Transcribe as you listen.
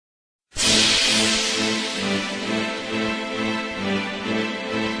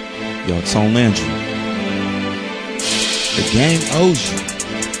Yo, Tone Landry. The game owes you,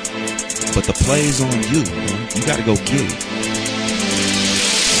 but the play's on you, man. You gotta go get it.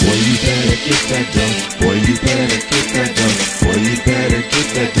 Boy, you better get that dough. Boy, you better get that dough. Boy, you better get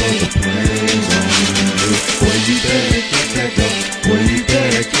that dough. The play's on you. Boy, you better get that dough. Boy, you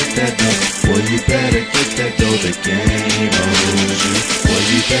better get that dough. Boy, you better get that dough. The game owes you. Boy,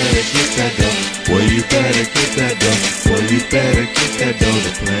 you better get that dough. Boy, you better get that dough. Boy, you better get that dough.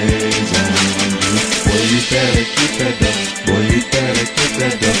 The play's on you. Boy, you better get that dough. Boy, you better get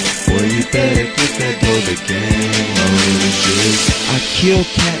that dough. Boy, you better get that dough. The game owes you. I kill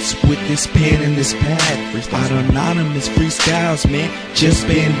cats with this pen and this pad. Out anonymous freestyles, man, just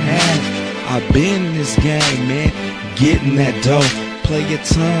been had. I've been in this game, man, getting that dough. Play your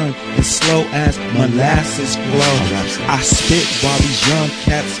tongue as slow as molasses flow. I spit while these young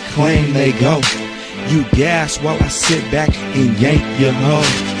cats claim they go. You gas while I sit back and yank your hoe.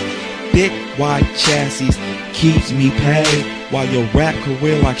 Thick white chassis keeps me paid, while your rap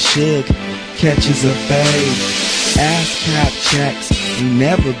career like Suge catches a fade. Ass cap checks ain't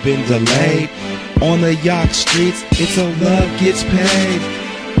never been delayed. On the yacht streets, it's a love gets paid.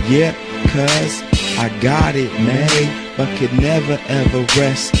 Yeah, cuz I got it made, but could never ever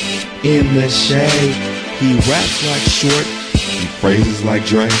rest in the shade. He raps like Short, he phrases like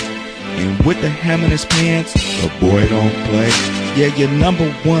Dre, and with the hem in his pants, a boy don't play. Yeah, your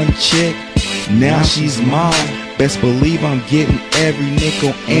number one chick, now she's mine. Best believe I'm getting every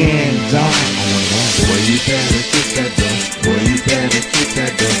nickel and dime. Boy, you better get that dough. Boy, you better get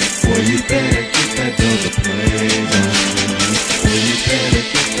that dough. Boy, you better get that dough. The play's on you. Boy, you better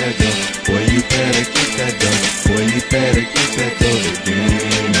get that dough. Boy, you better get that dough. Boy, you better get that dough. The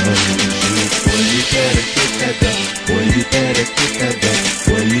game owes you. Boy, you better get that dough. Boy, you better get that dough.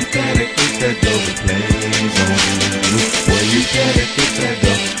 Boy, you better get that dough. The play's on you. Boy, you better get that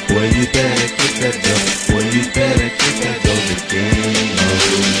dough. Boy, you better get that dough. Boy, you better get that dough. The game owes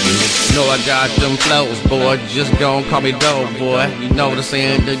you. Know I got them flows, boy, just gon' call me dope, boy. You know what I'm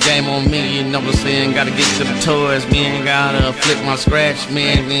saying, the game on me, you know what I'm saying. Gotta get to the toys, man, gotta flip my scratch,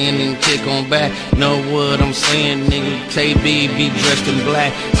 man, and kick on back. Know what I'm saying, nigga, KB be dressed in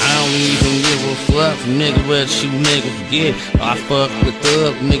black. I don't even give a fuck, nigga, what you niggas get. I fuck with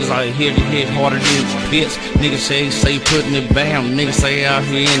thug niggas out here to hit harder than pits. Niggas say putting it down, niggas say out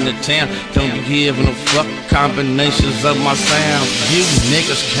here in the town. Don't be giving a fuck combinations of my sound. You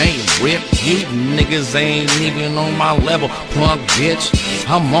niggas can't rip, you niggas ain't even on my level, punk bitch.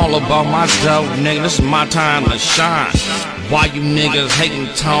 I'm all about my dough, nigga, this is my time to shine. Why you niggas hating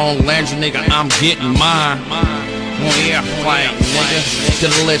Tone Landry, nigga, I'm getting mine. Yeah, fight, nigga,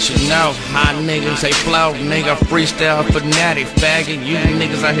 to let you know how niggas say flow, nigga, freestyle fanatic, faggot. You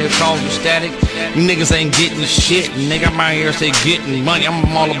niggas out here calling static, you niggas ain't getting shit, nigga, I'm out here say getting money, I'm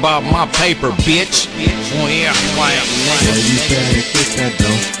all about my paper, bitch. Yeah, fight, nigga. Boy, you better get that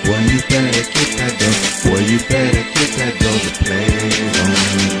dough. Boy, you better get that dough. Boy, you better get that dough. The play's on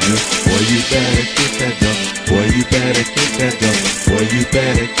you. Boy, you better get that dough. Boy, you better get that dough. Boy, you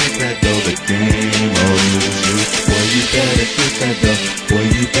better get that dough. The game owes you. Boy, you better get that dough. Boy,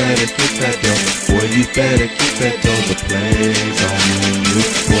 you better get that dough. Boy, you better get that dough. The play's on you.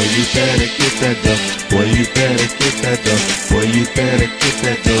 Boy, you better get that dough. Boy, you better get that dough. Boy, you better get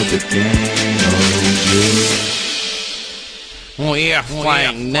that dough. The game owes you. Oh yeah,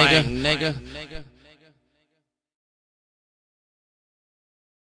 fight, nigga.